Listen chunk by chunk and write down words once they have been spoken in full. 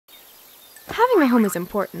Having a home is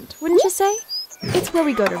important, wouldn't you say? It's where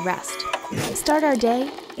we go to rest, start our day,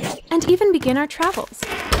 and even begin our travels.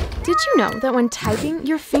 Did you know that when typing,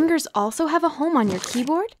 your fingers also have a home on your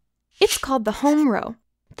keyboard? It's called the home row.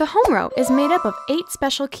 The home row is made up of 8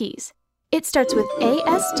 special keys. It starts with A,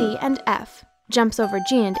 S, D, and F, jumps over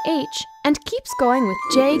G and H, and keeps going with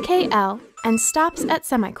J, K, L, and stops at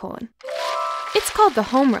semicolon. It's called the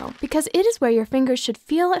home row because it is where your fingers should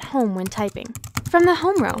feel at home when typing. From the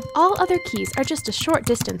home row, all other keys are just a short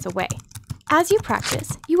distance away. As you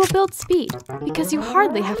practice, you will build speed because you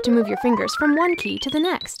hardly have to move your fingers from one key to the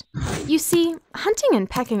next. You see, hunting and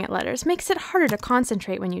pecking at letters makes it harder to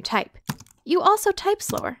concentrate when you type. You also type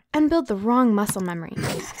slower and build the wrong muscle memory.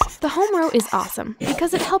 The home row is awesome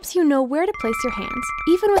because it helps you know where to place your hands,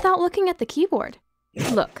 even without looking at the keyboard.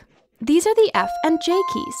 Look, these are the F and J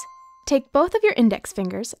keys. Take both of your index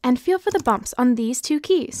fingers and feel for the bumps on these 2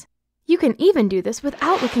 keys. You can even do this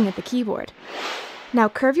without looking at the keyboard. Now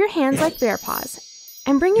curve your hands like bear paws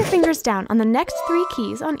and bring your fingers down on the next 3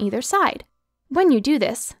 keys on either side. When you do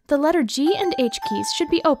this, the letter G and H keys should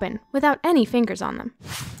be open without any fingers on them.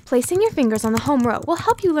 Placing your fingers on the home row will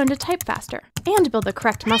help you learn to type faster and build the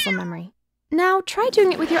correct muscle memory. Now try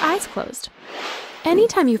doing it with your eyes closed.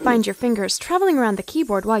 Anytime you find your fingers traveling around the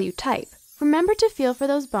keyboard while you type, remember to feel for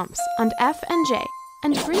those bumps on F and J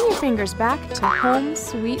and bring your fingers back to home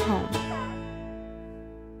sweet home.